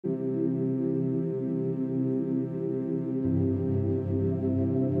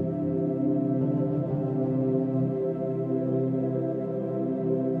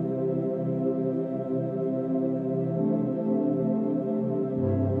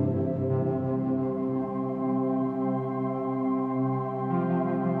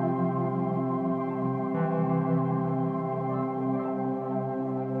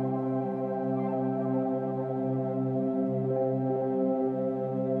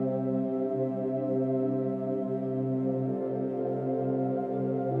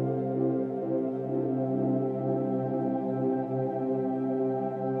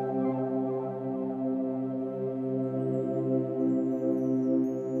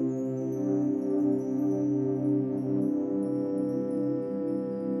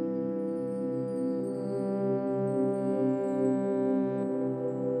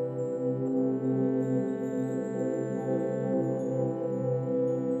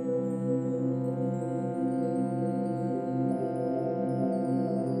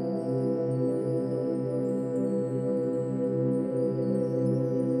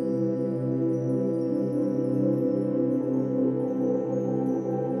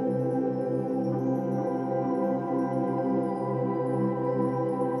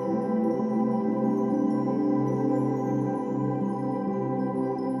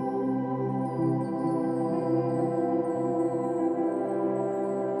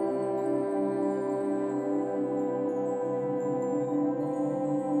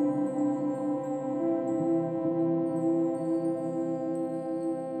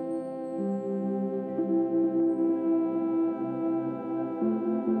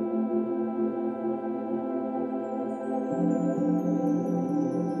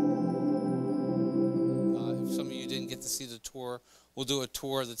tour. We'll do a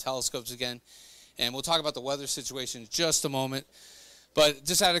tour of the telescopes again. And we'll talk about the weather situation in just a moment. But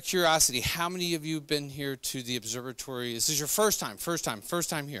just out of curiosity, how many of you have been here to the observatory? Is this your first time? First time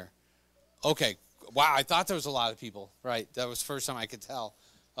here? Okay. Wow, I thought there was a lot of people. Right, that was the first time I could tell.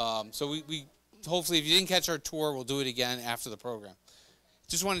 So we hopefully, if you didn't catch our tour, we'll do it again after the program.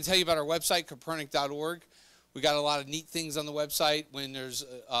 Just want to tell you about our website, Kopernik.org. We got a lot of neat things on the website. When there's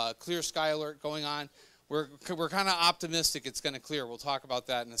a clear sky alert going on, we're kind of optimistic it's going to clear. We'll talk about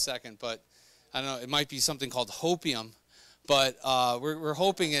that in a second, but I don't know, it might be something called hopium, but we're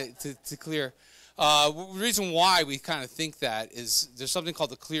hoping it to clear. The reason why we kind of think that is there's something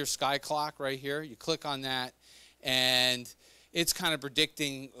called the clear sky clock right here. You click on that, and it's kind of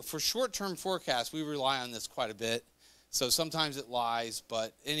predicting. For short-term forecasts, we rely on this quite a bit. So sometimes it lies,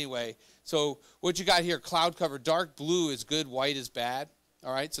 but anyway. So what you got here, cloud cover, dark blue is good, white is bad.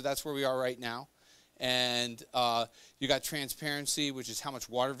 All right, so that's where we are right now. And you got transparency, which is how much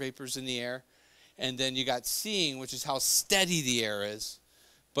water vapor is in the air. And then you got seeing, which is how steady the air is.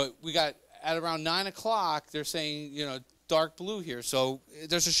 But we got, at around 9 o'clock, they're saying, you know, dark blue here. So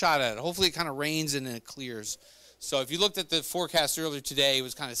there's a shot at it. Hopefully it kind of rains and then it clears. So if you looked at the forecast earlier today, it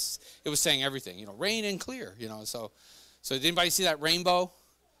was kind of, it was saying everything, you know, rain and clear, you know. So did anybody see that rainbow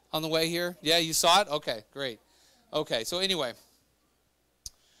on the way here? Yeah, you saw it? Okay, great. Okay, so anyway.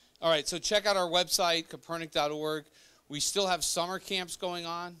 All right, so check out our website, Kopernik.org. We still have summer camps going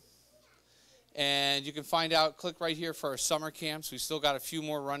on. And you can find out, click right here for our summer camps. We still got a few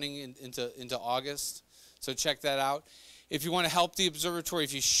more running into August. So check that out. If you want to help the observatory,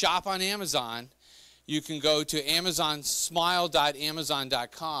 if you shop on Amazon, you can go to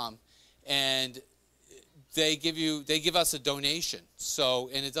smile.amazon.com, and they give us a donation. So,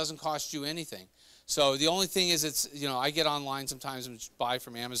 and it doesn't cost you anything. So the only thing is, it's, you know, I get online sometimes and buy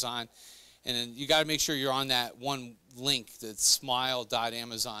from Amazon, and then you got to make sure you're on that one link, that's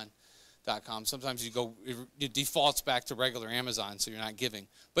smile.amazon.com. Sometimes it defaults back to regular Amazon, so you're not giving.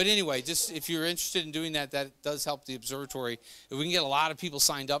 But anyway, just if you're interested in doing that, that does help the observatory. If we can get a lot of people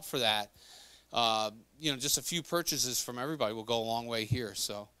signed up for that, you know, just a few purchases from everybody will go a long way here.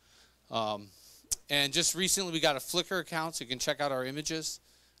 So, and just recently we got a Flickr account, so you can check out our images.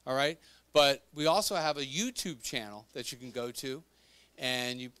 All right, but we also have a YouTube channel that you can go to,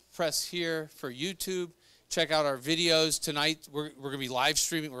 and you press here for YouTube. Check out our videos tonight. We're going to be live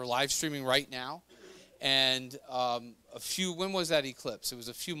streaming. We're live streaming right now, and when was that eclipse? It was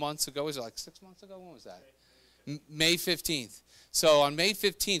a few months ago. Was it like 6 months ago? When was that? May 15th. So on May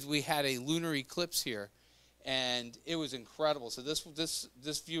 15th, we had a lunar eclipse here, and it was incredible. So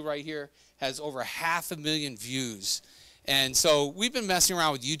this view right here has over 500,000 views. And so we've been messing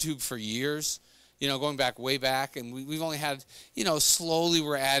around with YouTube for years, you know, going back way back, and we've only had, you know, slowly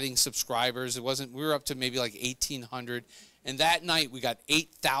we're adding subscribers. We were up to maybe like 1,800, and that night we got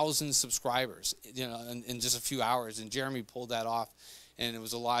 8,000 subscribers, you know, in just a few hours, and Jeremy pulled that off, and it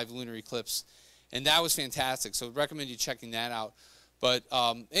was a live lunar eclipse. And that was fantastic, so I'd recommend you checking that out. But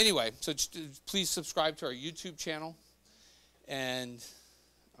anyway, so please subscribe to our YouTube channel. And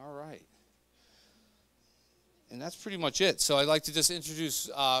all right. And that's pretty much it. So I'd like to just introduce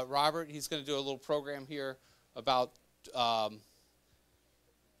Robert. He's going to do a little program here about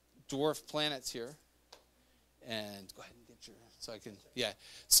dwarf planets here. And go ahead and get your, so I can, yeah.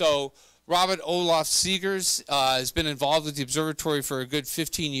 So Robert Olaf Seegers has been involved with the observatory for a good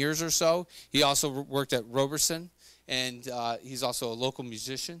 15 years or so. He also worked at Roberson, and he's also a local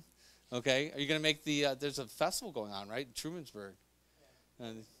musician. Okay, are you going to make the, there's a festival going on, right, in Trumansburg?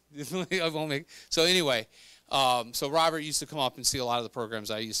 Yeah. I won't make, so anyway, so Robert used to come up and see a lot of the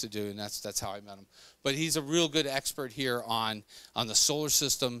programs I used to do, and that's how I met him. But he's a real good expert here on the solar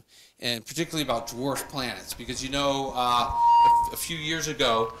system, and particularly about dwarf planets, because, you know, a few years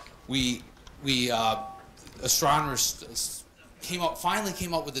ago, astronomers finally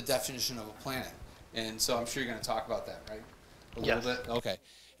came up with the definition of a planet, and so I'm sure you're going to talk about that, right? A little bit. Okay.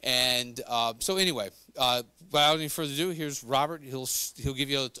 And so anyway, without any further ado, here's Robert. He'll give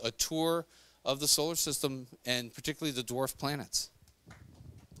you a tour of the solar system, and particularly the dwarf planets.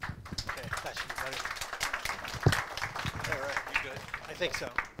 Okay, that's you, buddy. All right. You good? I think so.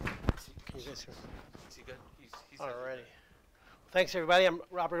 Is he good? He's all righty. Thanks, everybody. I'm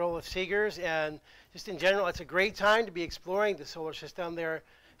Robert Olaf Seegers, and just in general, it's a great time to be exploring the solar system. There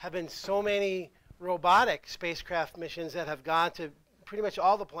have been so many robotic spacecraft missions that have gone to pretty much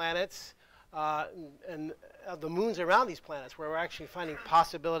all the planets and the moons around these planets, where we're actually finding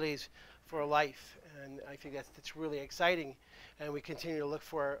possibilities for life, and I think that's really exciting, and we continue to look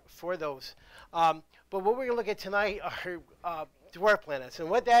for those. But what we're going to look at tonight are dwarf planets, and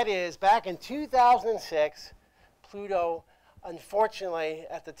what that is, back in 2006, Pluto unfortunately,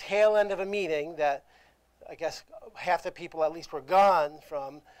 at the tail end of a meeting that I guess half the people at least were gone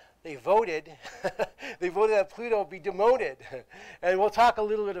from, they voted. They voted that Pluto be demoted. And we'll talk a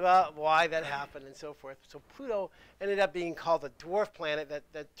little bit about why that happened and so forth. So Pluto ended up being called the dwarf planet.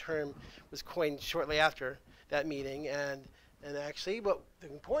 That term was coined shortly after that meeting. And actually, but the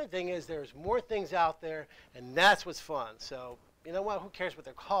important thing is there's more things out there, and that's what's fun. So you know what? Who cares what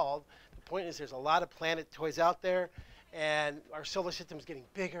they're called? The point is there's a lot of planet toys out there, and our solar system is getting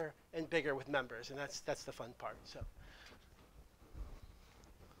bigger and bigger with members, and that's the fun part.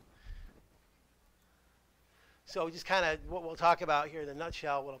 So just kind of what we'll talk about here in a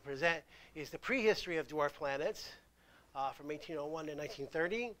nutshell, what I'll present is the prehistory of dwarf planets from 1801 to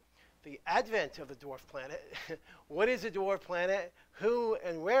 1930, the advent of the dwarf planet, what is a dwarf planet, who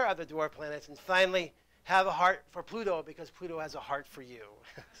and where are the dwarf planets, and finally have a heart for Pluto because Pluto has a heart for you.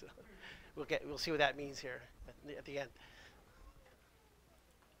 So we'll see what that means here at the end.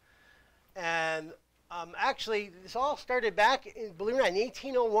 And actually, this all started back, believe it or not, in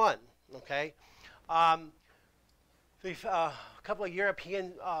 1801, okay? A couple of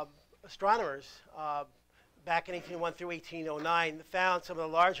European astronomers back in 1801 through 1809 found some of the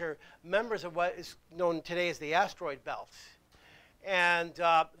larger members of what is known today as the asteroid belt. And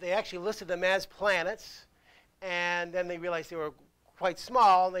they actually listed them as planets, and then they realized they were quite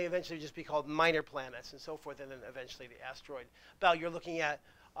small, and they eventually just be called minor planets and so forth, and then eventually the asteroid belt. You're looking at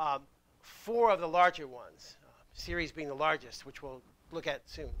 4 of the larger ones, Ceres being the largest, which we'll look at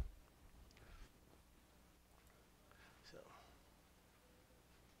soon.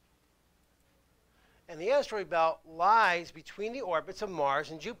 And the asteroid belt lies between the orbits of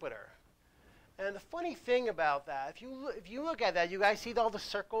Mars and Jupiter. And the funny thing about that, if you look at that, you guys see all the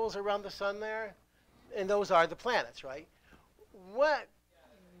circles around the sun there? And those are the planets, right?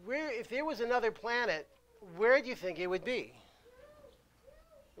 If there was another planet, where do you think it would be?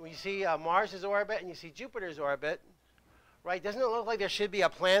 When you see Mars's orbit and you see Jupiter's orbit, right? Doesn't it look like there should be a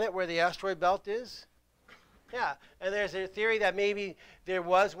planet where the asteroid belt is? Yeah, and there's a theory that maybe there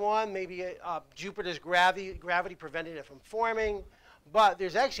was one, maybe Jupiter's gravity prevented it from forming, but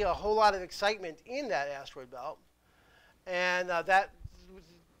there's actually a whole lot of excitement in that asteroid belt. And that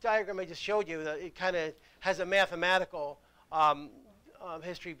diagram I just showed you, it kind of has a mathematical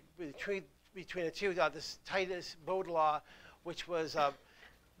history between the two. This Titus-Bode law, which was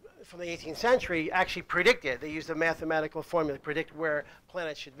from the 18th century, actually predicted. They used a mathematical formula to predict where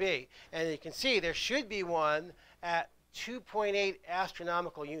planets should be. And you can see there should be one at 2.8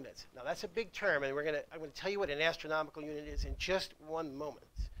 astronomical units. Now that's a big term, and I'm going to tell you what an astronomical unit is in just one moment.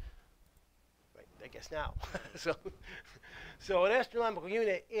 Right, I guess now. So an astronomical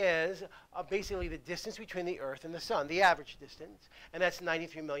unit is basically the distance between the Earth and the Sun, the average distance, and that's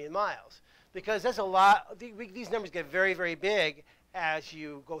 93 million miles. Because that's a lot. These numbers get very, very big as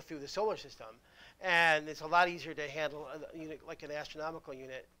you go through the solar system, and it's a lot easier to handle a unit like an astronomical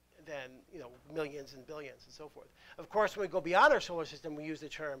unit than millions and billions and so forth. Of course, when we go beyond our solar system, we use the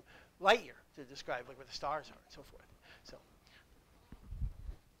term light year to describe like where the stars are and so forth.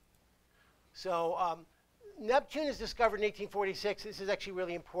 So Neptune is discovered in 1846. This is actually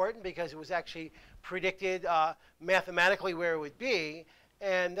really important because it was actually predicted mathematically where it would be,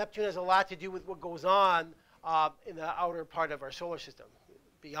 and Neptune has a lot to do with what goes on in the outer part of our solar system,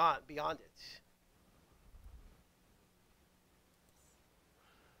 beyond it.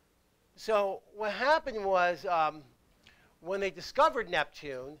 So what happened was when they discovered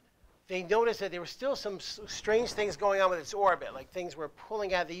Neptune, they noticed that there were still some strange things going on with its orbit, like things were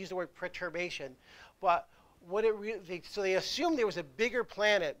pulling out. They used the word perturbation, but so they assumed there was a bigger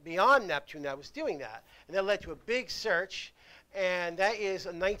planet beyond Neptune that was doing that, and that led to a big search, and that is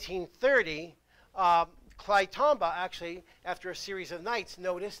in 1930. Clyde Tombaugh, actually, after a series of nights,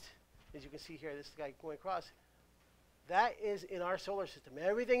 noticed, as you can see here, this guy going across, that is in our solar system.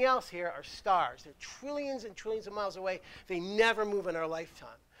 Everything else here are stars. They're trillions and trillions of miles away. They never move in our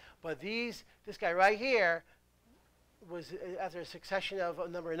lifetime. But this guy right here was, after a succession of a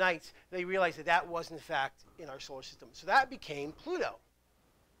number of nights, they realized that that was, in fact, in our solar system. So that became Pluto.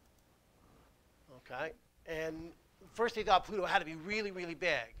 Okay? And first they thought Pluto had to be really, really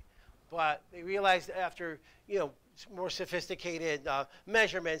big. But they realized after, more sophisticated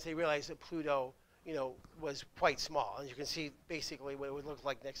measurements, they realized that Pluto, was quite small. And you can see basically what it would look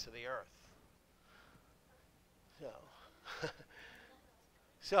like next to the Earth.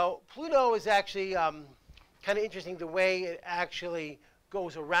 So Pluto is actually kind of interesting the way it actually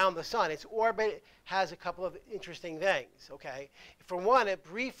goes around the sun. Its orbit has a couple of interesting things, okay? For one, it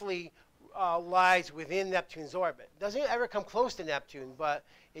briefly lies within Neptune's orbit. Doesn't ever come close to Neptune, but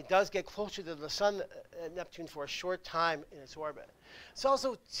it does get closer to the sun, Neptune, for a short time in its orbit. It's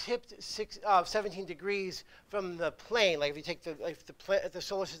also tipped 17 degrees from the plane. Like if you take if the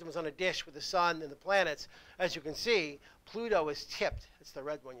solar system was on a dish with the sun and the planets, as you can see, Pluto is tipped. It's the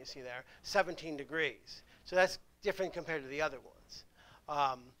red one you see there, 17 degrees. So that's different compared to the other ones.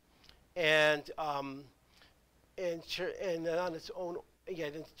 And on its own, yeah,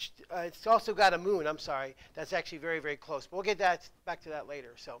 it's also got a moon. I'm sorry, that's actually very, very close. But we'll get back to that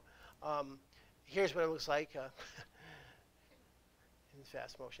later. So here's what it looks like in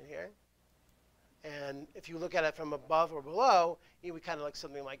fast motion here. And if you look at it from above or below, it would kind of look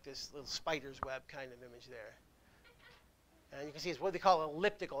something like this little spider's web kind of image there. And you can see it's what they call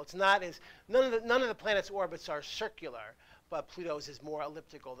elliptical. It's not as none of the planets' orbits are circular, but Pluto's is more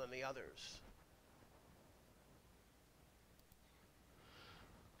elliptical than the others.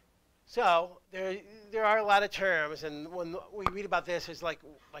 So there are a lot of terms, and when we read about this, it's like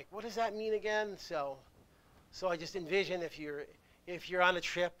what does that mean again? So I just envision if you're on a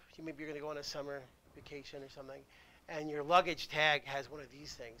trip, maybe you're going to go on a summer vacation or something, and your luggage tag has one of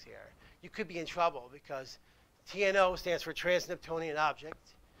these things here. You could be in trouble because TNO stands for Trans-Neptunian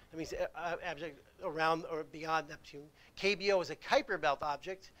Object. That means object around or beyond Neptune. KBO is a Kuiper Belt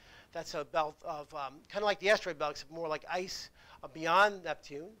object. That's a belt of kind of like the asteroid belt, except more like ice beyond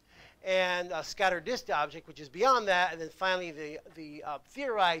Neptune. And a scattered disk object, which is beyond that. And then finally, the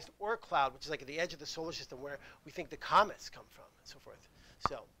theorized Oort cloud, which is like at the edge of the solar system where we think the comets come from and so forth.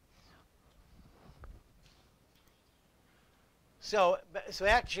 So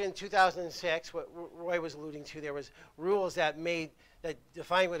actually in 2006, what Roy was alluding to, there was rules that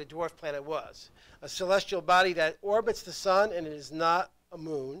defined what a dwarf planet was. A celestial body that orbits the sun and it is not a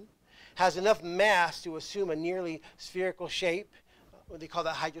moon, has enough mass to assume a nearly spherical shape, what they call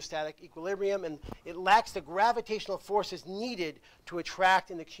that hydrostatic equilibrium, and it lacks the gravitational forces needed to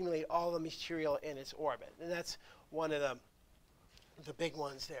attract and accumulate all the material in its orbit. And that's one of the big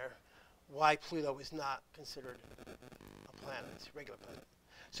ones there, why Pluto is not considered a planet, a regular planet.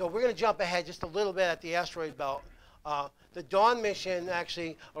 So we're going to jump ahead just a little bit at the asteroid belt. The Dawn mission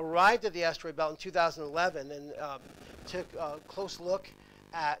actually arrived at the asteroid belt in 2011 and took a close look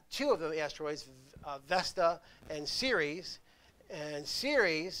at two of the asteroids, Vesta and Ceres. And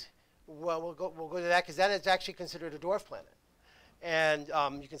Ceres, well, we'll go to that because that is actually considered a dwarf planet. And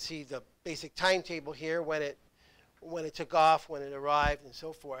you can see the basic timetable here when it took off, when it arrived, and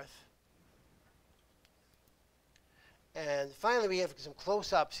so forth. And finally, we have some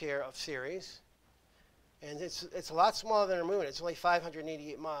close-ups here of Ceres. And it's a lot smaller than our moon. It's only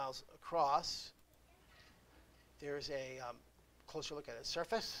 588 miles across. There's a closer look at its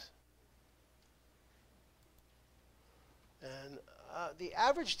surface. And the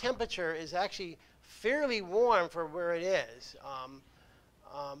average temperature is actually fairly warm for where it is.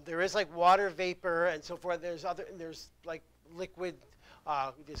 There is like water vapor and so forth. There's like liquid,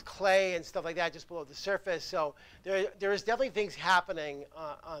 there's clay and stuff like that just below the surface. So there is definitely things happening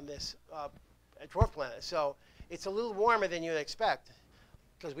on this dwarf planet. So it's a little warmer than you'd expect,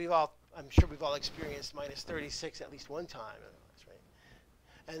 because I'm sure we've all experienced minus 36 at least one time. Right?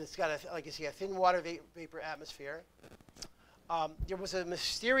 And it's got, like you see, a thin water vapor atmosphere. There was a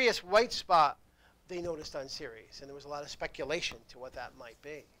mysterious white spot they noticed on Ceres, and there was a lot of speculation to what that might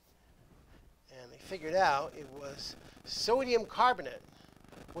be. And they figured out it was sodium carbonate,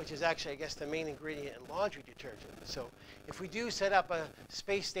 which is actually, I guess, the main ingredient in laundry detergent. So if we do set up a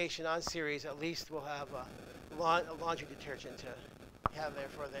space station on Ceres, at least we'll have a laundry detergent to have there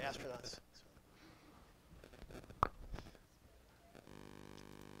for the astronauts.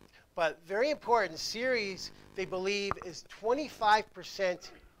 But very important, Ceres, they believe, is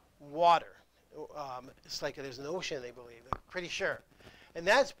 25% water. It's like there's an ocean, they believe. They're pretty sure. And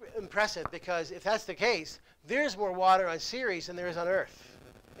that's impressive, because if that's the case, there's more water on Ceres than there is on Earth.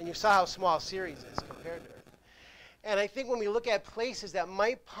 And you saw how small Ceres is compared to Earth. And I think when we look at places that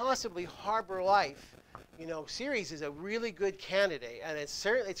might possibly harbor life, you know, Ceres is a really good candidate. And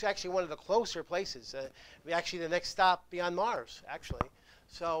it's actually one of the closer places. Actually, the next stop beyond Mars, actually.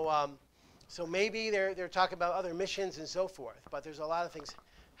 So maybe they're talking about other missions and so forth. But there's a lot of things,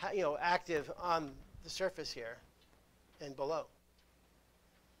 you know, active on the surface here and below.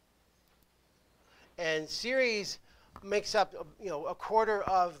 And Ceres makes up, you know, a quarter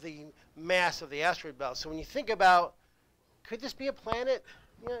of the mass of the asteroid belt. So when you think about, could this be a planet?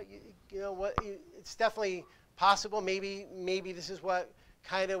 You know what? It's definitely possible. Maybe this is what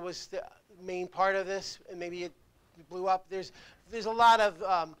kind of was the main part of this, and maybe it blew up. There's a lot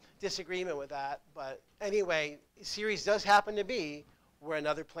of disagreement with that. But anyway, Ceres does happen to be where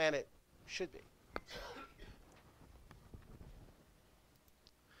another planet should be.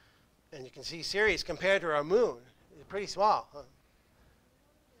 And you can see Ceres compared to our moon is pretty small. Huh?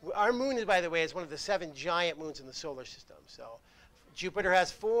 Our moon, is, by the way, is one of the 7 giant moons in the solar system. So Jupiter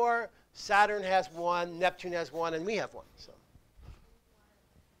has 4, Saturn has 1, Neptune has 1, and we have 1.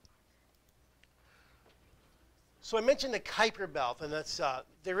 So I mentioned the Kuiper Belt, and that's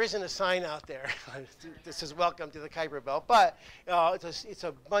there isn't a sign out there. This is welcome to the Kuiper Belt, but it's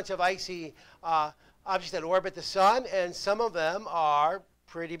a bunch of icy objects that orbit the sun, and some of them are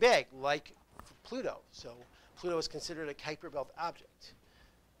pretty big, like Pluto. So Pluto is considered a Kuiper Belt object.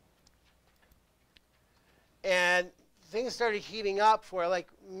 And things started heating up for like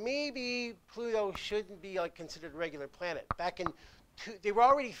maybe Pluto shouldn't be like considered a regular planet. Back in they were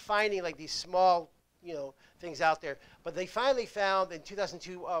already finding like these small things out there, but they finally found in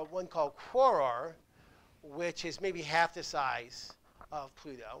 2002 one called Quoror, which is maybe half the size of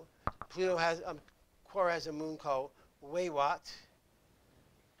Pluto. Quoror has a moon called Wewat.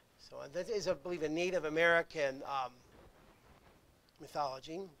 So that is, I believe, a Native American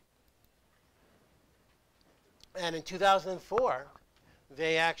mythology. And in 2004,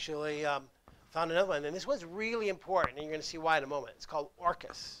 they actually found another one. And this one's really important, and you're going to see why in a moment. It's called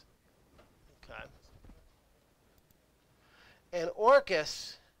Orcus. Okay. And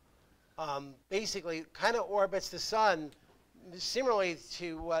Orcus basically kind of orbits the sun similarly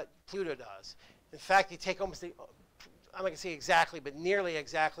to what Pluto does. In fact, they take almost I'm not going to say exactly, but nearly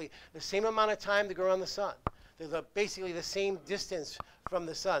exactly the same amount of time to go around the sun. They're basically the same distance from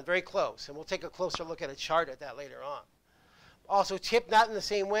the sun, very close. And we'll take a closer look at a chart at that later on. Also tipped not in the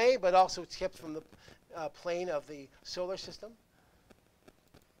same way, but also tipped from the plane of the solar system.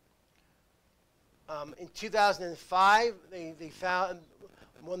 In 2005, they found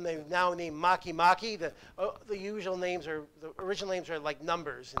one they now named Makemake. The usual names are, the original names are like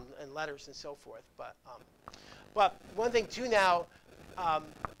numbers and letters and so forth. But one thing too now,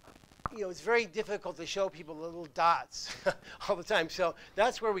 it's very difficult to show people little dots all the time. So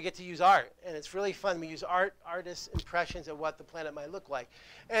that's where we get to use art. And it's really fun. We use artists' impressions of what the planet might look like.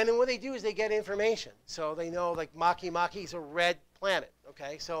 And then what they do is they get information. So they know like Makemake is a red planet.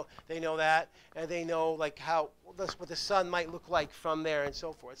 Okay, so they know that, and they know like what the sun might look like from there and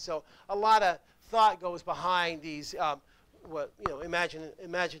so forth. So a lot of thought goes behind these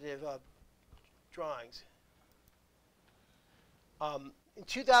imaginative drawings. In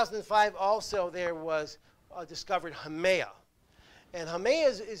 2005, also there was discovered Haumea, and Haumea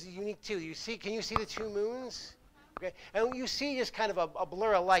is unique too. Can you see the 2 moons? Okay, and you see just kind of a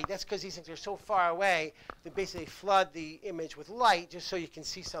blur of light. That's because these things are so far away that basically flood the image with light just so you can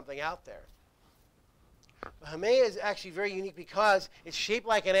see something out there. But Haumea is actually very unique because it's shaped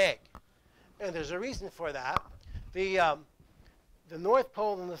like an egg, and there's a reason for that. The North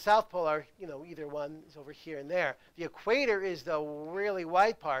Pole and the South Pole are, either one is over here and there. The equator is the really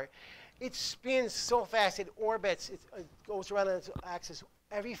wide part. It spins so fast, it orbits, it goes around on its axis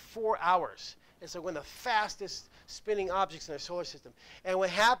every 4 hours. It's like one of the fastest spinning objects in our solar system. And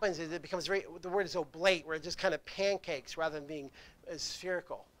what happens is it becomes the word is oblate, where it just kind of pancakes rather than being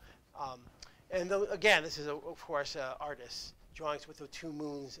spherical. Again, this is, of course, artist's drawings with the 2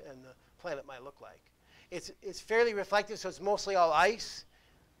 moons and the planet might look like. It's fairly reflective, so it's mostly all ice.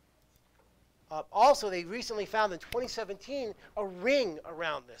 Also, they recently found in 2017 a ring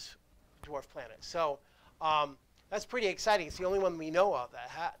around this dwarf planet. So that's pretty exciting. It's the only one we know of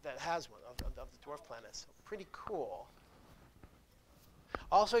that has one of the dwarf planets. So pretty cool.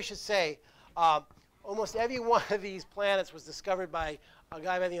 Also, I should say, almost every one of these planets was discovered by a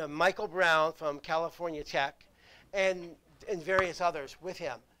guy by the name of Michael Brown from California Tech and various others with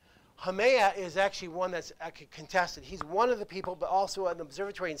him. Haumea is actually one that's contested. He's one of the people, but also an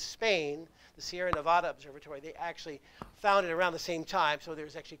observatory in Spain, the Sierra Nevada Observatory. They actually found it around the same time, so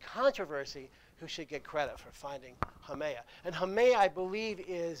there's actually controversy who should get credit for finding Haumea. And Haumea, I believe,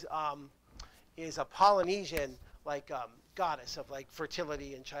 is a Polynesian goddess of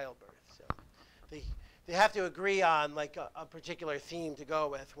fertility and childbirth. So they have to agree on a particular theme to go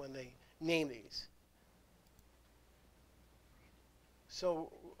with when they name these.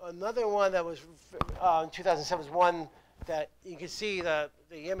 So another one that was in 2007 was one that you can see the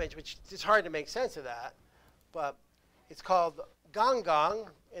image, which it's hard to make sense of that, but it's called Ganggong,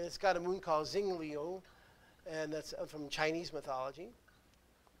 and it's got a moon called Xingliu, and that's from Chinese mythology.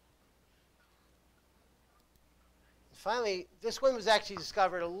 And finally, this one was actually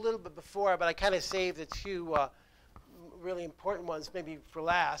discovered a little bit before, but I kind of saved the 2 really important ones maybe for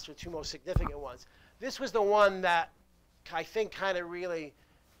last, or 2 most significant ones. This was the one that I think kind of really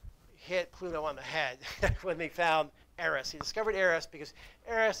hit Pluto on the head when they found Eris. He discovered Eris because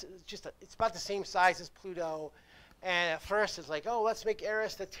Eris is it's about the same size as Pluto. And at first it's like, oh, let's make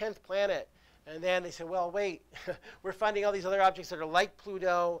Eris the 10th planet. And then they said, well, wait, we're finding all these other objects that are like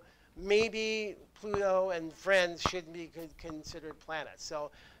Pluto. Maybe Pluto and friends shouldn't be considered planets.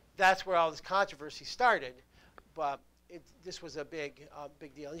 So that's where all this controversy started. But this was a big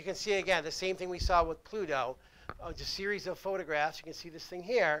deal. And you can see, again, the same thing we saw with Pluto. Just a series of photographs. You can see this thing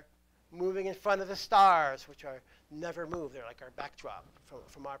here moving in front of the stars, which are never move. They're like our backdrop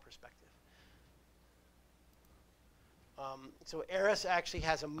from our perspective. So Eris actually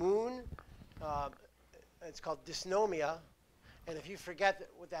has a moon. It's called dysnomia. And if you forget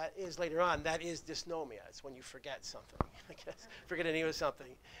what that is later on, that is dysnomia. It's when you forget something, I guess. Forget a name of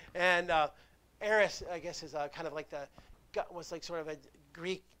something. And Eris, I guess, is kind of like was like sort of a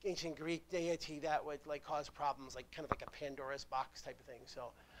ancient Greek deity that would like cause problems, like kind of like a Pandora's box type of thing.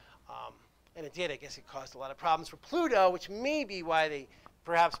 So, and it did. I guess it caused a lot of problems for Pluto, which may be why they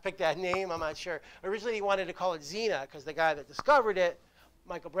perhaps picked that name. I'm not sure. Originally, he wanted to call it Xena because the guy that discovered it,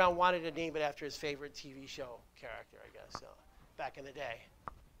 Michael Brown, wanted to name it after his favorite TV show character, I guess. So, back in the day.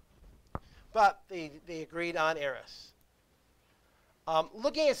 But they agreed on Eris.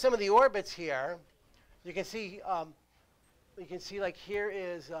 Looking at some of the orbits here, you can see like here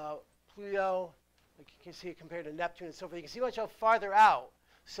is Pluto. Like you can see it compared to Neptune and so forth. You can see much farther out.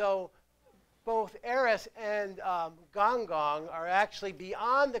 So both Eris and Gong are actually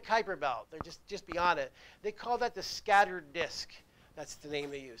beyond the Kuiper belt. They're just beyond it. They call that the scattered disk. That's the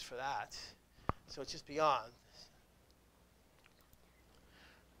name they use for that. So it's just beyond.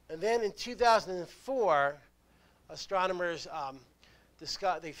 And then in 2004, astronomers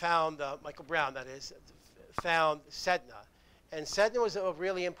they found, Michael Brown, that is, found Sedna. And Sedna was a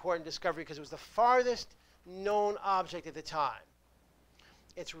really important discovery because it was the farthest known object at the time.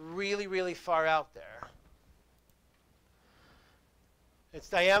 It's really, really far out there. Its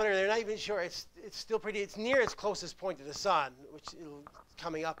diameter, they're not even sure. It's still it's near its closest point to the sun, which it's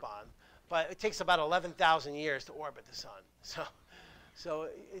coming up on. But it takes about 11,000 years to orbit the sun. So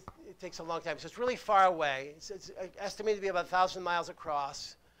it takes a long time. So it's really far away. It's estimated to be about 1,000 miles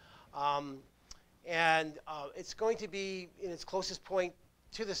across. And it's going to be in its closest point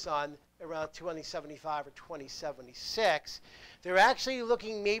to the sun around 2075 or 2076. They're actually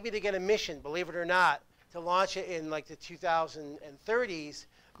looking maybe to get a mission, believe it or not, to launch it in like the 2030s,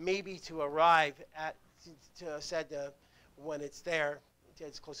 maybe to arrive at Sedna when it's there to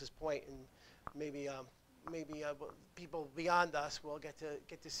its closest point, and maybe people beyond us will get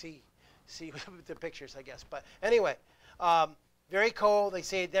to see the pictures, I guess. But anyway, very cold. They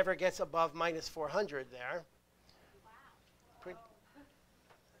say it never gets above minus 400 there. Wow.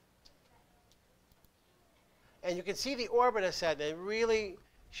 And you can see the orbit of Sedna. It really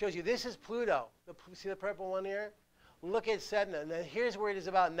shows you. This is Pluto. See the purple one here? Look at Sedna. And then here's where it is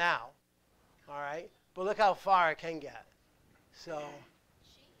about now. All right? But look how far it can get. So,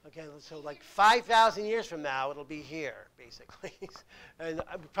 okay, so like 5,000 years from now, it'll be here, basically. And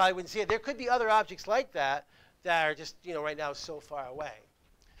I probably wouldn't see it. There could be other objects like that are just, right now so far away.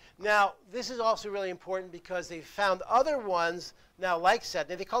 Now, this is also really important because they found other ones now like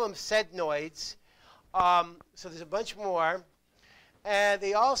Sedna. They call them sednoids. So there's a bunch more. And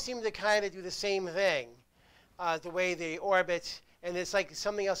they all seem to kind of do the same thing, the way they orbit. And it's like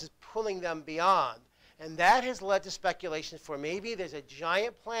something else is pulling them beyond. And that has led to speculation for maybe there's a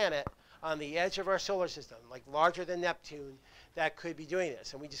giant planet on the edge of our solar system, like larger than Neptune, that could be doing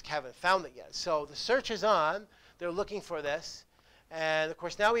this. And we just haven't found it yet. So the search is on. They're looking for this. And, of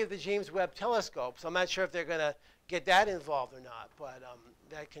course, now we have the James Webb Telescope. So I'm not sure if they're going to get that involved or not. But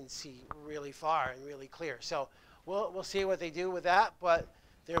that can see really far and really clear. So we'll see what they do with that. But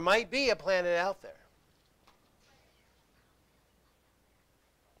there might be a planet out there.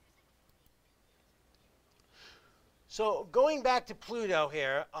 So going back to Pluto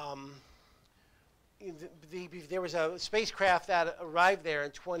here, there was a spacecraft that arrived there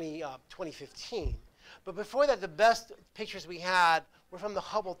in 2015. But before that, the best pictures we had were from the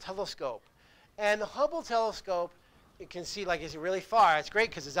Hubble telescope. And the Hubble telescope, you can see like it's really far. It's great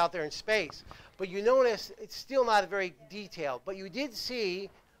because it's out there in space. But you notice it's still not very detailed. But you did see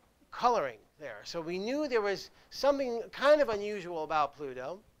coloring there. So we knew there was something kind of unusual about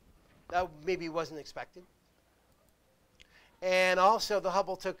Pluto that maybe wasn't expected. And also, the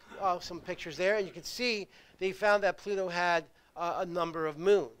Hubble took some pictures there, and you can see they found that Pluto had a number of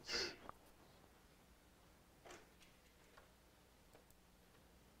moons.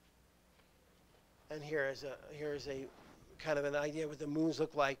 And here is a kind of an idea what the moons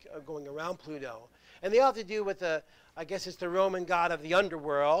look like going around Pluto. And they all have to do with the, I guess it's the Roman god of the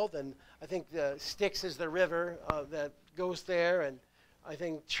underworld, and I think the Styx is the river that goes there, and I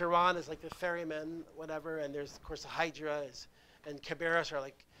think Chiron is like the ferryman, whatever, and there's of course the Hydra and Kerberos are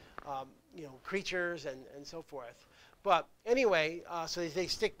like creatures and so forth. But anyway, so they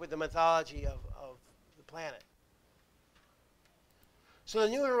stick with the mythology of the planet. So the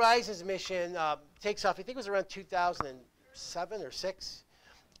New Horizons mission takes off, I think it was around 2007 or 6,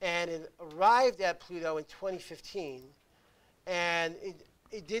 and it arrived at Pluto in 2015, and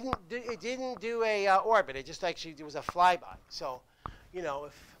it didn't do a orbit. It just actually it was a flyby. So,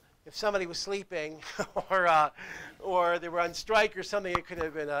 if somebody was sleeping or they were on strike or something, it could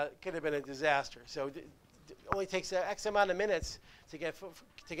have been a disaster. So it only takes X amount of minutes to get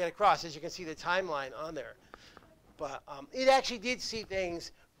across. As you can see the timeline on there. But it actually did see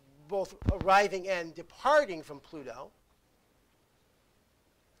things both arriving and departing from Pluto.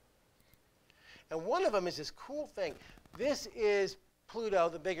 And one of them is this cool thing. This is Pluto,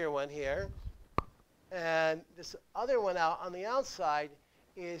 the bigger one here. And this other one out on the outside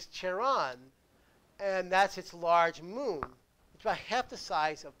is Chiron. And that's its large moon. It's about half the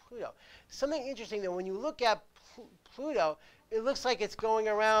size of Pluto. Something interesting, though, when you look at Pluto, it looks like it's going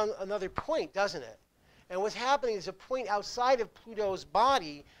around another point, doesn't it? And what's happening is a point outside of Pluto's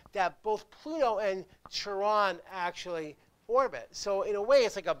body that both Pluto and Chiron actually orbit. So in a way,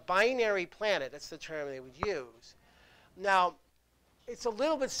 it's like a binary planet. That's the term they would use. Now, it's a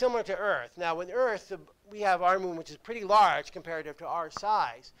little bit similar to Earth. Now, with Earth, we have our moon, which is pretty large comparative to our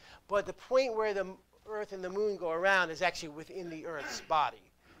size. But the point where the Earth and the moon go around is actually within the Earth's body.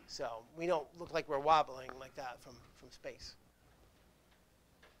 So we don't look like we're wobbling like that from space.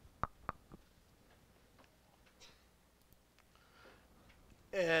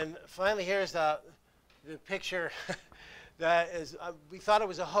 And finally, here's the picture that is, we thought it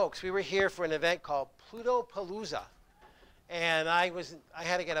was a hoax. We were here for an event called Pluto Palooza. And I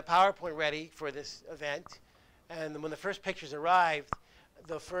had to get a PowerPoint ready for this event. And when the first pictures arrived,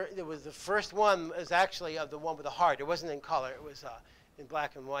 the first one was actually of the one with the heart. It wasn't in color. It was in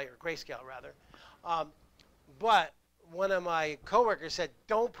black and white, or grayscale, rather. But one of my coworkers said,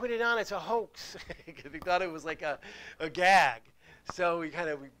 "Don't put it on. It's a hoax." Because he thought it was like a gag. So we kind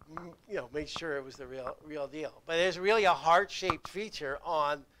of made sure it was the real deal. But there's really a heart-shaped feature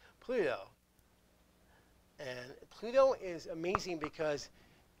on Pluto. And Pluto is amazing because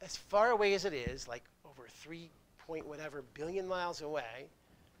as far away as it is, like over 3 point whatever billion miles away,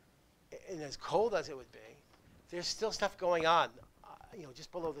 and as cold as it would be, there's still stuff going on,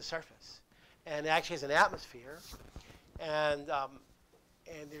 just below the surface. And it actually has an atmosphere, and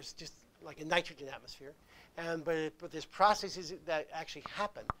there's just like a nitrogen atmosphere. But there's processes that actually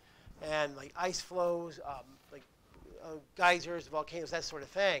happen, and like ice flows, geysers, volcanoes, that sort of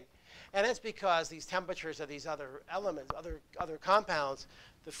thing. And that's because these temperatures of these other elements, other compounds,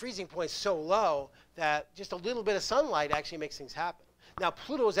 the freezing point is so low that just a little bit of sunlight actually makes things happen. Now,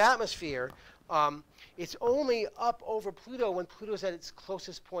 Pluto's atmosphere, it's only up over Pluto when Pluto's at its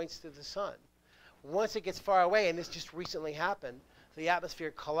closest points to the sun. Once it gets far away, and this just recently happened, the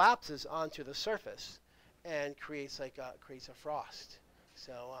atmosphere collapses onto the surface and creates a frost.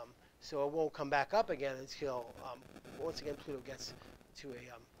 So it won't come back up again until once again Pluto gets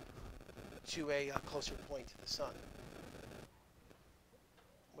to a closer point to the sun,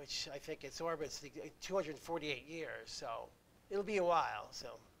 which I think its orbit's 248 years. So it'll be a while.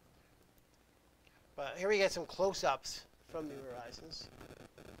 So, but here we get some close-ups from New Horizons.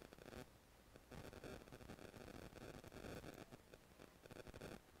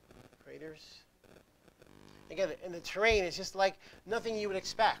 Craters. Again, and the terrain is just like nothing you would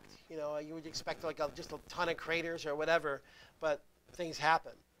expect. You would expect like just a ton of craters or whatever, but things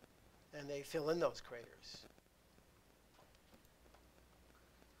happen, and they fill in those craters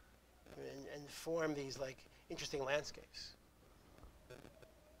and form these like interesting landscapes.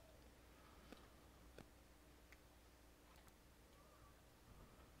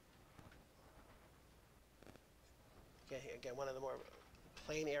 Okay, again, one of the more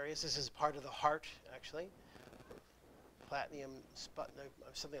plain areas. This is part of the heart, actually. Platinum, Sputnik,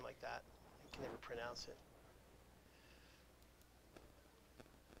 something like that. I can never pronounce it.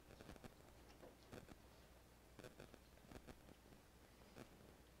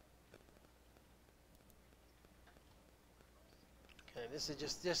 Okay,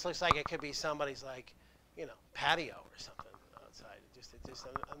 this looks like it could be somebody's patio or something outside. It's just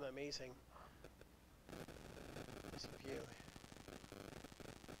an amazing view.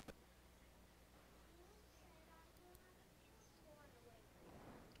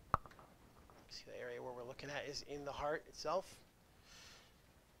 See the area where we're looking at is in the heart itself.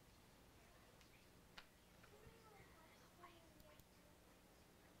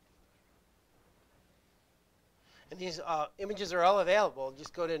 And these images are all available.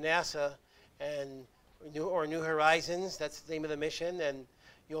 Just go to NASA and New Horizons. That's the name of the mission, and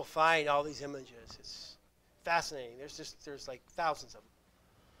you'll find all these images. It's fascinating. There's like thousands of them.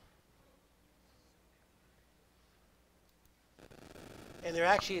 And there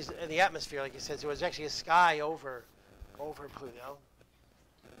actually is in the atmosphere, like you said, there was actually a sky over Pluto.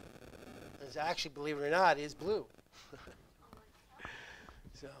 It's actually, believe it or not, is blue.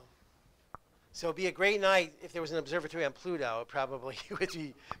 So it'd be a great night if there was an observatory on Pluto. It probably would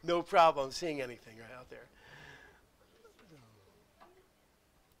be no problem seeing anything right out there.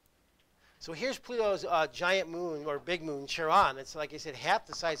 So here's Pluto's giant moon, or big moon, Charon. It's, like I said, half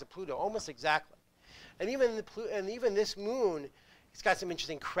the size of Pluto, almost exactly. And even this moon, it's got some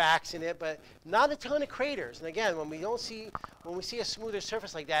interesting cracks in it, but not a ton of craters. And again, when we see a smoother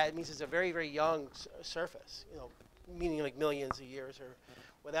surface like that, it means it's a very, very young surface. You know, meaning like millions of years or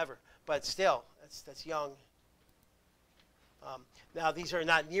whatever. But still, that's young. Now these are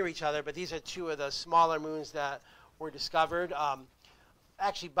not near each other, but these are two of the smaller moons that were discovered.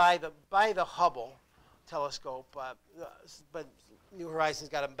 Actually, by the Hubble telescope, but New Horizons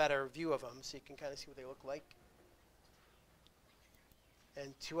got a better view of them, so you can kind of see what they look like.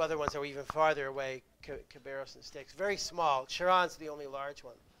 And two other ones that were even farther away, Kerberos and Styx. Very small. Charon's the only large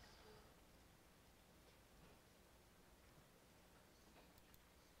one.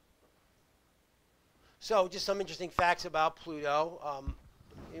 So just some interesting facts about Pluto.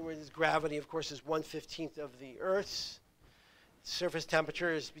 Its gravity, of course, is 1/15 of the Earth's. Surface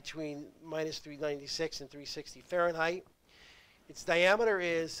temperature is between -396 and 360 Fahrenheit. Its diameter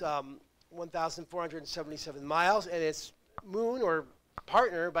is 1,477 miles, and its moon or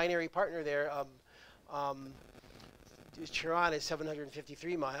binary partner there, Charon, is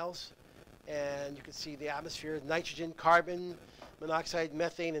 753 miles. And you can see the atmosphere: nitrogen, carbon monoxide,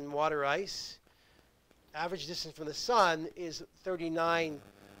 methane, and water ice. Average distance from the sun is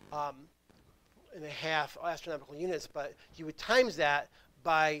 39.5 astronomical units, but you would times that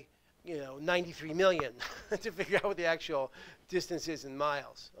by 93 million to figure out what the actual distance is in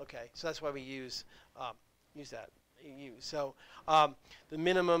miles. Okay, so that's why we use that AU. So the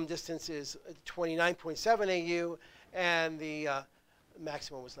minimum distance is 29.7 AU, and the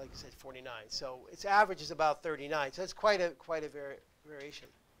maximum was, like I said, 49. So its average is about 39. So it's quite a variation.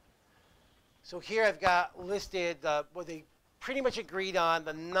 So here I've got listed what they pretty much agreed on,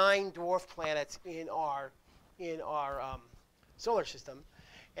 the 9 dwarf planets in our solar system.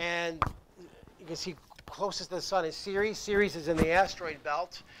 And you can see closest to the sun is Ceres. Ceres is in the asteroid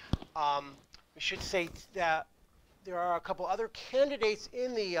belt. We should say that there are a couple other candidates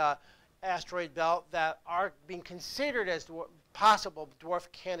in the asteroid belt that are being considered as possible dwarf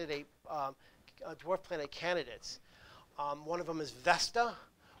planet candidates. One of them is Vesta,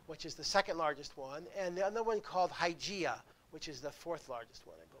 which is the second largest one, and the other one called Hygeia, which is the 4th largest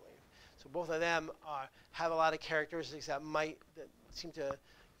one, I believe. So both of them have a lot of characteristics that seem to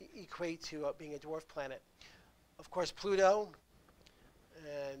equate to being a dwarf planet. Of course, Pluto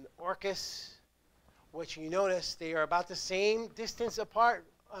and Orcus, which you notice they are about the same distance apart.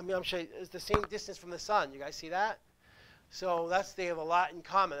 I mean, I'm sure it's the same distance from the sun. You guys see that? So they have a lot in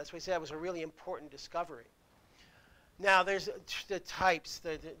common. That's why I said that was a really important discovery. Now, there's the types.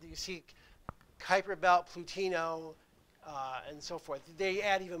 You see Kuiper Belt, Plutino, and so forth. They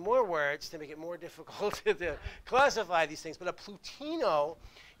add even more words to make it more difficult to classify these things. But a Plutino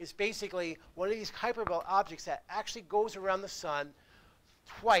is basically one of these Kuiper Belt objects that actually goes around the sun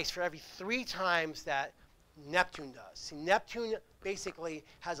twice for every 3 times that Neptune does. See, Neptune basically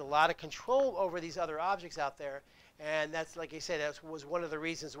has a lot of control over these other objects out there. And that's, like I said, that was one of the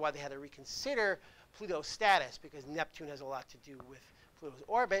reasons why they had to reconsider Pluto's status, because Neptune has a lot to do with Pluto's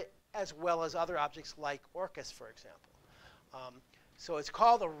orbit, as well as other objects like Orcus, for example. So it's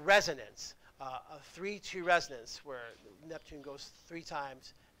called a resonance, a 3-2 resonance, where Neptune goes 3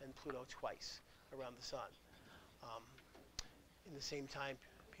 times and Pluto twice around the sun in the same time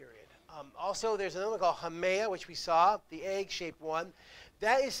period. Also, there's another one called Haumea, which we saw, the egg-shaped one.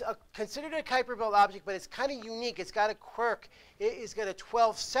 That is considered a Kuiper Belt object, but it's kind of unique. It's got a quirk. It has got a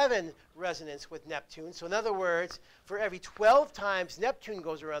 12-7 resonance with Neptune. So in other words, for every 12 times Neptune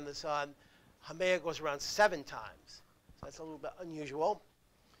goes around the sun, Haumea goes around 7 times. So that's a little bit unusual.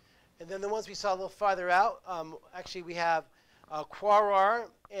 And then the ones we saw a little farther out, actually we have Quaoar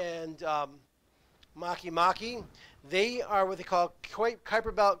and Makemake. They are what they call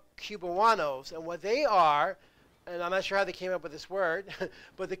Kuiper Belt cubawanos. And what they are, and I'm not sure how they came up with this word,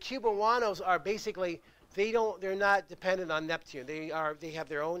 but the cubawanos are basically they're not dependent on Neptune. They have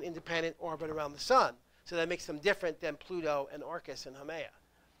their own independent orbit around the sun. So that makes them different than Pluto and Orcus and Haumea.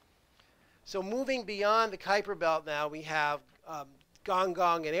 So moving beyond the Kuiper belt now, we have Gong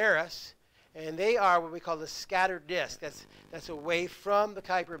Gong and Eris, and they are what we call the scattered disk. That's away from the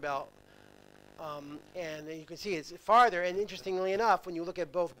Kuiper belt. And you can see it's farther. And interestingly enough, when you look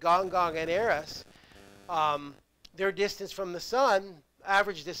at both Gong Gong and Eris, their distance from the sun,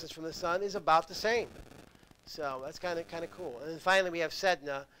 average distance from the sun, is about the same. So that's kind of cool. And then finally, we have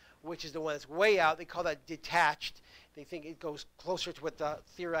Sedna, which is the one that's way out. They call that detached. They think it goes closer to what the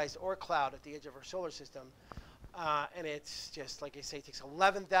theorized Oort cloud at the edge of our solar system. And it's just, like I say, it takes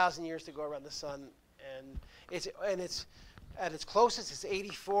 11,000 years to go around the sun. And it's at its closest, it's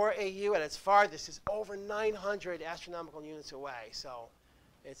 84 AU. At its farthest, it's over 900 astronomical units away. So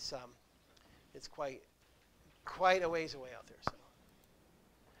it's quite a ways away out there. So.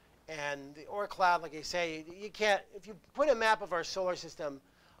 And the Oort cloud, like I say, you can't, if you put a map of our solar system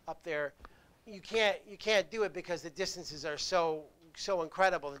up there, you can't do it because the distances are so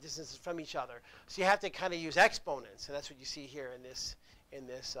incredible, the distances from each other. So you have to kind of use exponents, and that's what you see here in this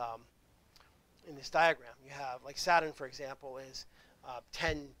diagram. You have, like Saturn, for example, is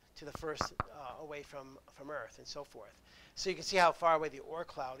 10 to the first away from Earth, and so forth. So you can see how far away the Oort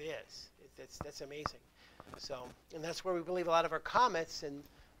cloud is. That's amazing. So, and that's where we believe a lot of our comets and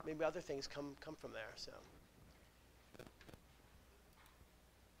maybe other things come from there. So.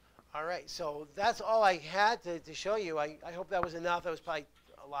 All right, so that's all I had to show you. I hope that was enough. That was probably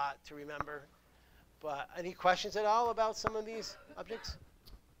a lot to remember. But any questions at all about some of these objects?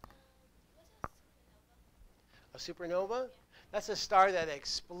 A supernova? That's a star that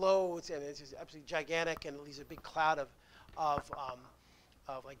explodes, and it's just absolutely gigantic, and it leaves a big cloud of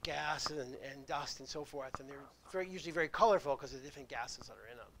like gas and dust and so forth. And they're usually very colorful because of the different gases that are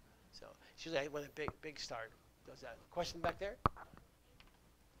in them. So it's usually when a big star does that. Question back there?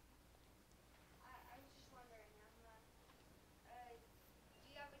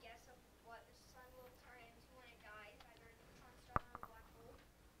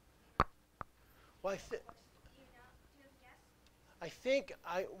 Well, I think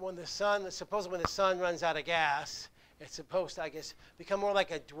when the sun runs out of gas, it's supposed to, I guess, become more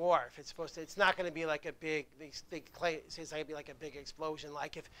like a dwarf. It's not going to be like a big, they say it's not going to be like a big explosion.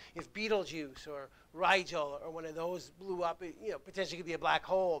 Like if Betelgeuse or Rigel or one of those blew up, it, potentially could be a black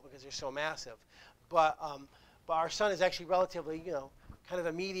hole because they're so massive. But our sun is actually relatively, kind of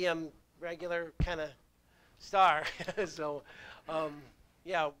a medium, regular kind of star. So,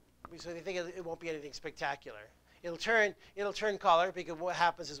 yeah. So they think it won't be anything spectacular. It'll turn color because what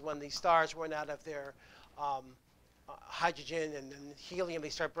happens is when these stars run out of their hydrogen and then helium, they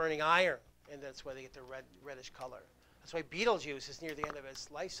start burning iron, and that's why they get the reddish color. That's why Betelgeuse is near the end of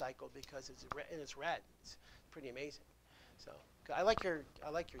its life cycle because it's red. It's pretty amazing. So I like your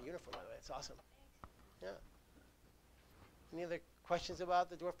uniform, by the way. It's awesome. Yeah. Any other questions about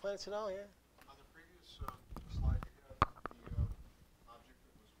the dwarf planets at all? Yeah. On the previous slide, you had the object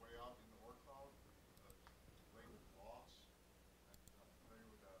that was way out in the Oort cloud, labeled Ross.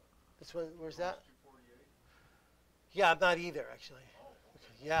 This one, where's that? 248. Yeah, I'm not either, actually. Oh,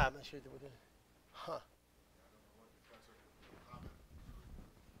 okay. Yeah, I'm not sure that we did. Huh. I don't know if that's a comment.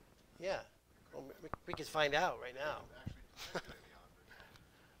 Yeah. Well, we can find out right now. Actually detected any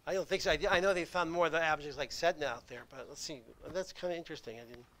object. I don't think so. I know they found more of the objects like Sedna out there, but let's see. That's kind of interesting. I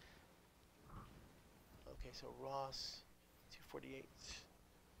didn't. Okay, so Ross, 248.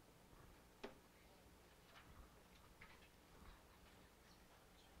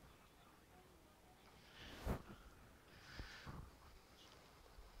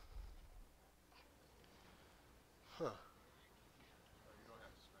 Huh. You don't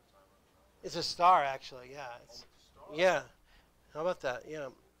have to spend time on it. It's a star, actually. Yeah. Oh, it's a star? Yeah. How about that? Yeah.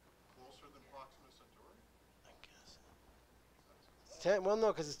 Closer than Proxima Centauri? I guess. Well, no,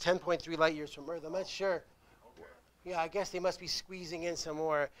 because it's 10.3 light years from Earth. I'm not sure. Okay. Yeah, I guess they must be squeezing in some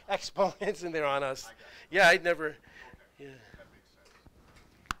more exponents in there on us. I got it. Yeah, I'd never. Okay. Yeah. That makes sense.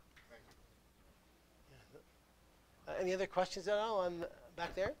 Thank you. Any other questions at all on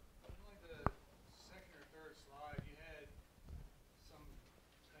back there? On the second or third slide, you had some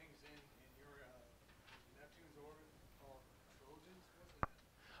things in your Neptune's orbit called Trojans. What's that?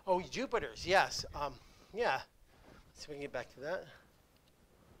 Oh, Jupiter's, yes. Yeah. Let's see if we can get back to that.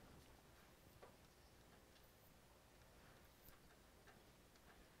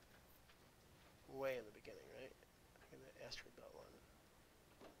 Way in the beginning, right? In the asteroid belt one.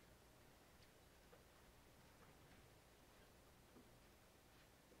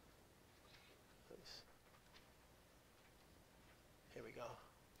 Oops. Here we go.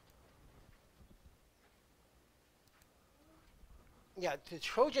 Yeah, the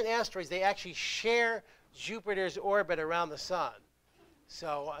Trojan asteroids, they actually share Jupiter's orbit around the sun.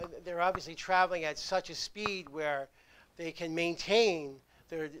 So they're obviously traveling at such a speed where they can maintain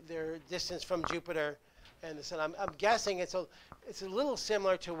their distance from Jupiter and the sun. I'm guessing it's a little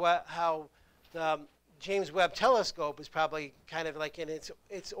similar to how the James Webb Telescope is probably kind of like in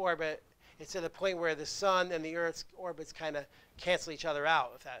its orbit. It's at a point where the sun and the Earth's orbits kind of cancel each other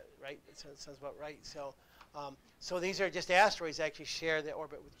out. If that right, it sounds about right. So, so these are just asteroids that actually share the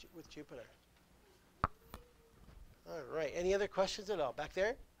orbit with Jupiter. All right. Any other questions at all back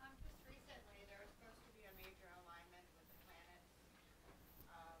there? Just recently, there was supposed to be a major alignment with the planets.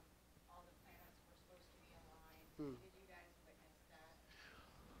 All the planets were supposed to be aligned. Did you guys witness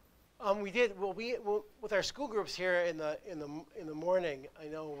that? We did. Well, with our school groups here in the morning, I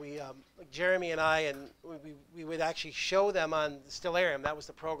know like Jeremy and I, and we would actually show them on Stellarium. That was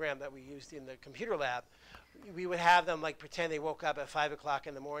the program that we used in the computer lab. We would have them like pretend they woke up at 5 o'clock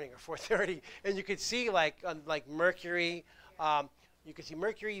in the morning or 4:30, and you could see like Mercury, you could see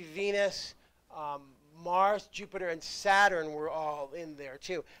Mercury, Venus, Mars, Jupiter, and Saturn were all in there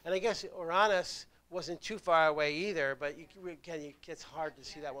too. And I guess Uranus wasn't too far away either, but it's hard to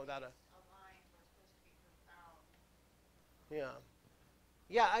see that one without a.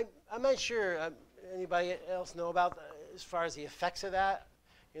 Yeah, I'm not sure. Anybody else know about as far as the effects of that?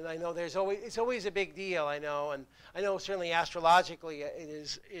 You know, I know it's always a big deal. I know, and I know certainly astrologically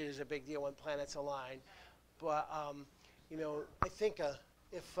it is a big deal when planets align. But you know, I think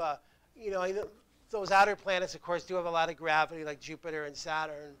if you know, those outer planets, of course, do have a lot of gravity, like Jupiter and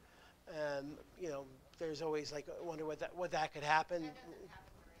Saturn, and you know, there's always like I wonder what that could happen.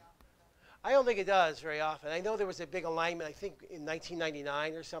 I don't think it does very often. I know there was a big alignment. I think in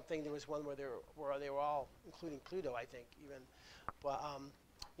 1999 or something, there was one where they were all, including Pluto, I think even. But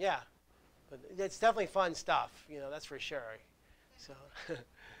yeah, but it's definitely fun stuff. You know, that's for sure. So,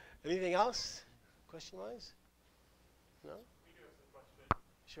 anything else, question-wise? No. We do have some questions.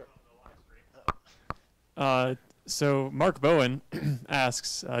 Sure. On the live stream. So Mark Bowen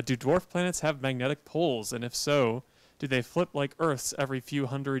asks, do dwarf planets have magnetic poles? And if so, do they flip like Earth's every few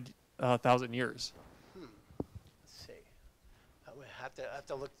thousand years? Let's see. I would have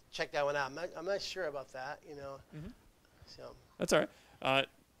to check that one out. I'm not sure about that. You know. So. That's all right.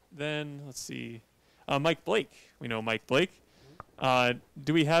 Then let's see. Mike Blake. We know Mike Blake.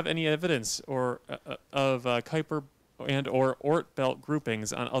 Do we have any evidence of Kuiper and or Oort belt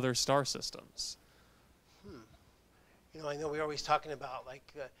groupings on other star systems? You know, I know we're always talking about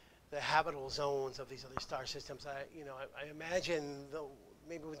like the habitable zones of these other star systems. I imagine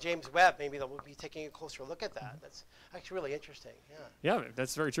maybe with James Webb, maybe they'll be taking a closer look at that. That's actually really interesting. Yeah. Yeah,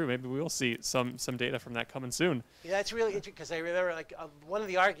 that's very true. Maybe we will see some data from that coming soon. Yeah, that's really interesting because I remember like one of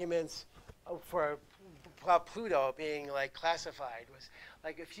the arguments for Pluto being like classified was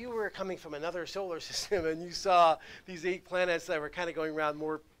like if you were coming from another solar system and you saw these 8 planets that were kind of going around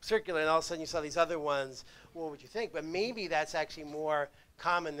more circular, and all of a sudden you saw these other ones, what would you think? But maybe that's actually more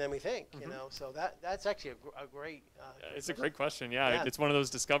common than we think, you know. So that's actually a great. It's a great question. Yeah, it's one of those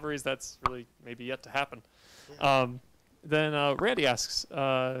discoveries that's really maybe yet to happen. Yeah. Then Randy asks,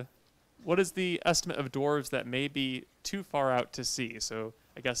 what is the estimate of dwarves that may be too far out to see? So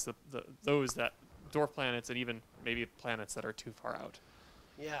I guess those that dwarf planets and even maybe planets that are too far out.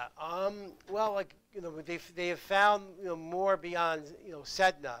 Yeah. Well, like you know, they have found more beyond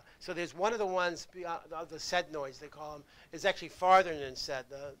Sedna. So there's one of the ones beyond the Sednoids they call them is actually farther than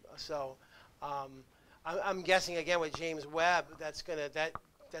Sedna. So I'm guessing again with James Webb that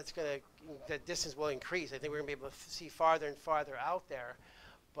distance will increase. I think we're gonna be able to see farther and farther out there.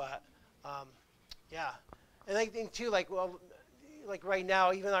 But yeah, and I think too like right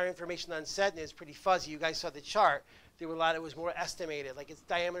now even our information on Sedna is pretty fuzzy. You guys saw the chart. There were a lot. It was more estimated. Like its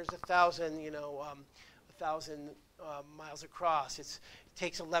diameter is 1,000, 1,000 miles across. It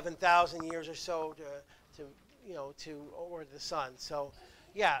takes 11,000 years or so to orbit the sun. So,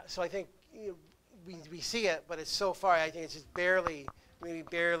 yeah. So I think we see it, but it's so far. I think it's just barely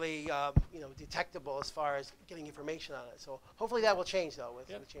detectable as far as getting information on it. So hopefully that will change though with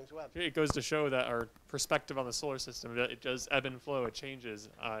James Webb. It goes to show that our perspective on the solar system, it does ebb and flow. It changes,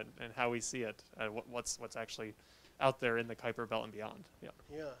 and how we see it, what's actually out there in the Kuiper belt and beyond. Yeah.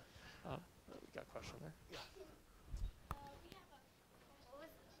 Yeah. We got a question there. Yeah.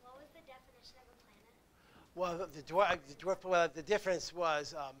 What was the definition of a planet? Well, the difference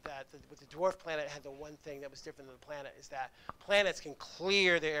was that with the dwarf planet had the one thing that was different than the planet is that planets can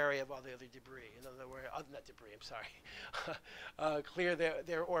clear the area of all the other debris. In other words, not debris. I'm sorry. Clear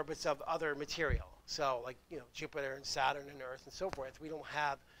their orbits of other material. So, like Jupiter and Saturn and Earth and so forth. We don't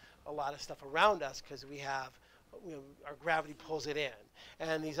have a lot of stuff around us because we have our gravity pulls it in.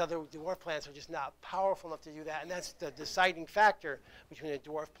 And these other dwarf planets are just not powerful enough to do that. And that's the deciding factor between a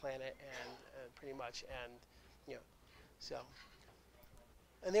dwarf planet and pretty much, and, so.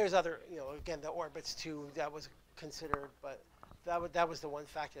 And there's other, again, the orbits too, that was considered, but that was the one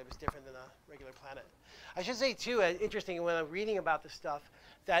factor that was different than a regular planet. I should say too, interesting when I'm reading about this stuff,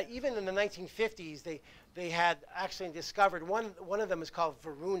 that even in the 1950s, they had actually discovered, one of them is called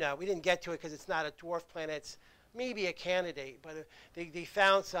Varuna. We didn't get to it because it's not a dwarf planet, it's maybe a candidate, but they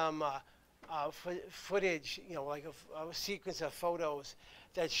found some footage, like a sequence of photos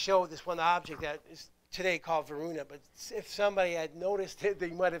that showed this one object that is today called Varuna, but if somebody had noticed it,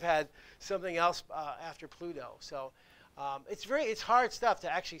 they might have had something else after Pluto. So it's hard stuff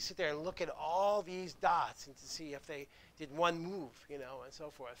to actually sit there and look at all these dots and to see if they did one move, and so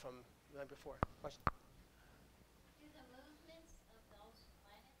forth from the night before. Question? Do the movements of those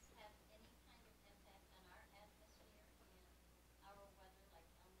planets have any kind of impact on our atmosphere and our weather, like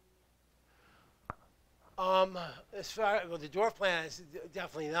El Nino? As far the dwarf planets,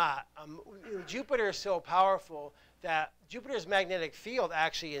 definitely not. Jupiter is so powerful that Jupiter's magnetic field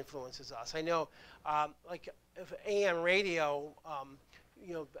actually influences us. I know, like if AM radio,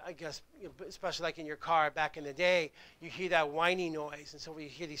 I guess, especially like in your car back in the day, you hear that whiny noise, and so we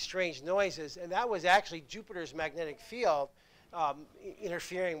hear these strange noises, and that was actually Jupiter's magnetic field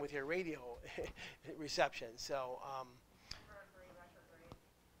interfering with your radio reception. So. Mercury retrograde.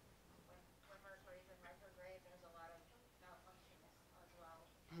 When Mercury's in retrograde, there's a lot of malfunctioning as well.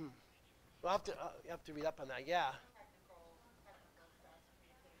 We'll you have to read up on that, yeah. Technical stuff,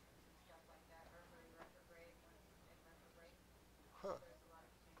 communications and stuff like that. Mercury retrograde, when it's in retrograde, Huh. there's a lot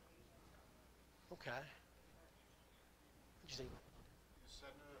of communication. Okay. Interesting. Is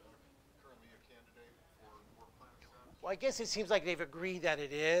Sedna currently a candidate for dwarf planets then? Well, I guess it seems like they've agreed that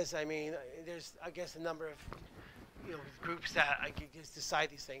it is. I mean, there's, I guess, a number of, groups that I guess decide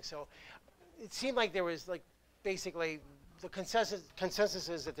these things. So it seemed like there was, like, basically the consensus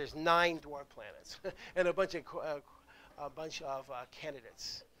is that there's 9 dwarf planets and a bunch of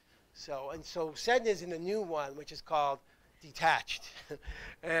candidates. So Sedna is in the new one, which is called detached,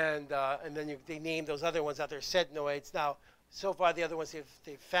 and then they named those other ones out there Sednoids. Now, so far the other ones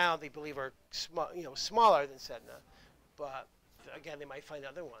they've found, they believe are smaller than Sedna, but again they might find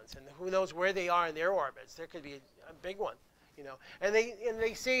other ones, and who knows where they are in their orbits. There could be a big one, And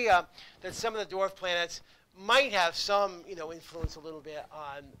they say that some of the dwarf planets might have some influence a little bit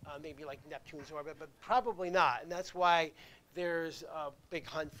on maybe like Neptune's orbit, but probably not, and that's why there's a big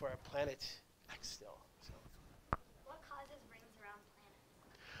hunt for a planet X still. What causes rings around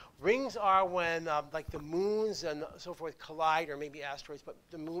planets? Rings are when like the moons and so forth collide, or maybe asteroids, but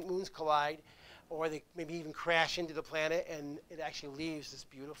the moons collide, or they maybe even crash into the planet, and it actually leaves this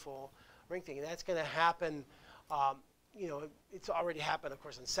beautiful ring thing. And that's going to happen, it's already happened, of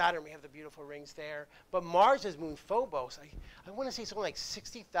course, on Saturn. We have the beautiful rings there. But Mars's moon, Phobos, I want to say something like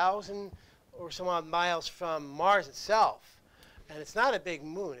 60,000 or some odd miles from Mars itself. And it's not a big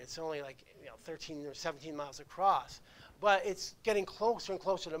moon. It's only like 13 or 17 miles across. But it's getting closer and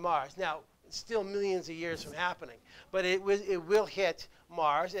closer to Mars. Now, it's still millions of years from happening. But it will hit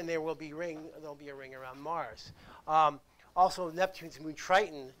Mars, and there'll be a ring around Mars. Also, Neptune's moon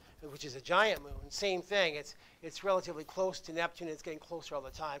Triton, which is a giant moon, same thing. It's relatively close to Neptune. It's getting closer all the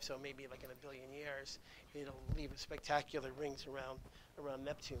time, so maybe like in a billion years, it'll leave spectacular rings around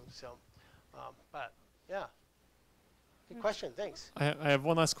Neptune. So, but yeah, good question. Thanks. I have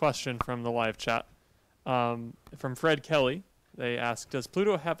one last question from the live chat. From Fred Kelly. They ask, does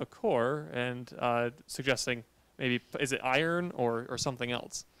Pluto have a core? And suggesting maybe, is it iron or something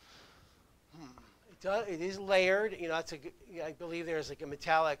else? It is layered. I believe there's like a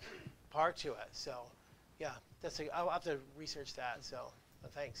metallic part to it. So, yeah, I'll have to research that. So,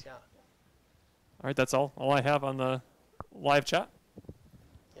 thanks. Yeah. All right, that's all I have on the live chat.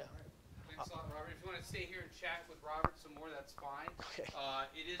 Yeah. Thanks a lot, Robert. If you want to stay here and chat with Robert some more, that's fine. Okay.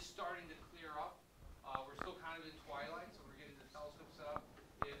 It is starting to clear up. We're still kind of in twilight, so we're getting the telescope set up.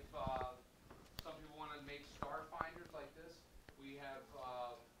 If some people want to make star finders like this, we can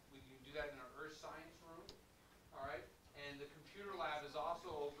do that in our Earth Science room. All right, and the computer lab is also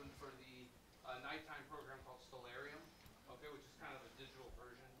open for the nighttime program called Stellarium. Okay, which is kind of a digital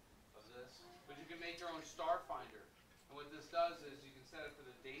version of this. But you can make your own star finder, and what this does is you can set it for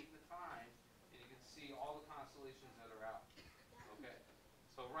the date and the time, and you can see all the constellations that are out. Okay.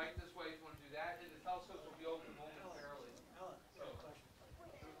 So right this way if you want to do that, and the telescopes will be open momentarily. So,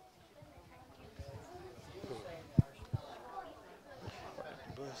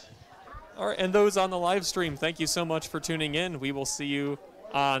 All right, and those on the live stream, thank you so much for tuning in. We will see you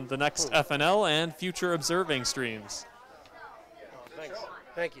on the next FNL and future observing streams. Thanks.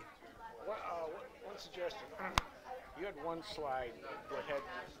 Thank you. One suggestion. You had one slide that had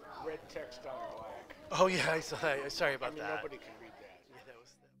red text on black. Oh yeah, I saw that. Sorry about that. Nobody can